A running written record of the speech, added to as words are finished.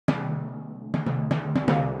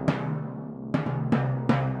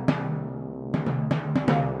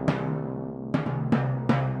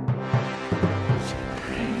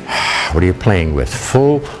What are you playing with?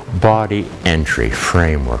 Full body entry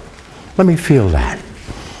framework. Let me feel that.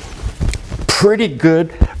 Pretty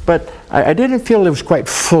good, but I didn't feel it was quite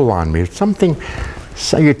full on me. Something,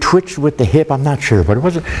 so you twitched with the hip, I'm not sure, but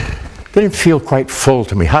it didn't feel quite full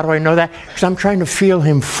to me. How do I know that? Because I'm trying to feel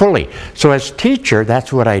him fully. So as teacher,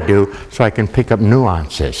 that's what I do, so I can pick up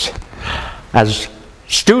nuances. As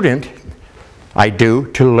student, I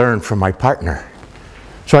do to learn from my partner.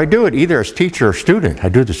 So I do it either as teacher or student. I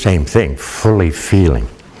do the same thing, fully feeling.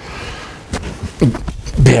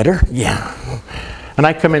 Better? Yeah. And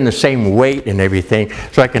I come in the same weight and everything,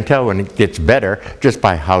 so I can tell when it gets better just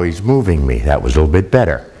by how he's moving me. That was a little bit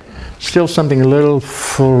better. Still something a little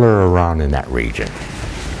fuller around in that region.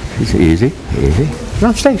 Easy, easy.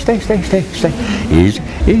 No, stay. Easy,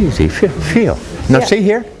 easy, feel. Now Yeah. see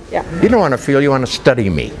here? Yeah. You don't want to feel, you want to study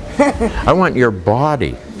me. I want your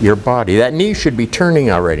body. That knee should be turning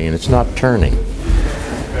already, and it's not turning.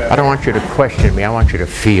 I don't want you to question me, I want you to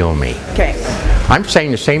feel me. Okay. I'm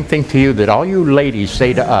saying the same thing to you that all you ladies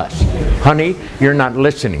say to us. Honey, you're not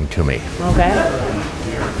listening to me. Okay.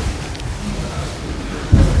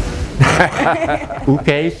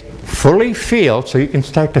 Okay, fully feel so you can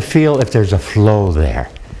start to feel if there's a flow there.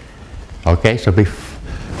 Okay, so be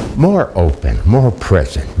more open, more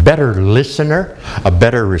present, better listener, a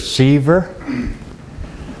better receiver.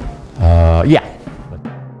 Yeah.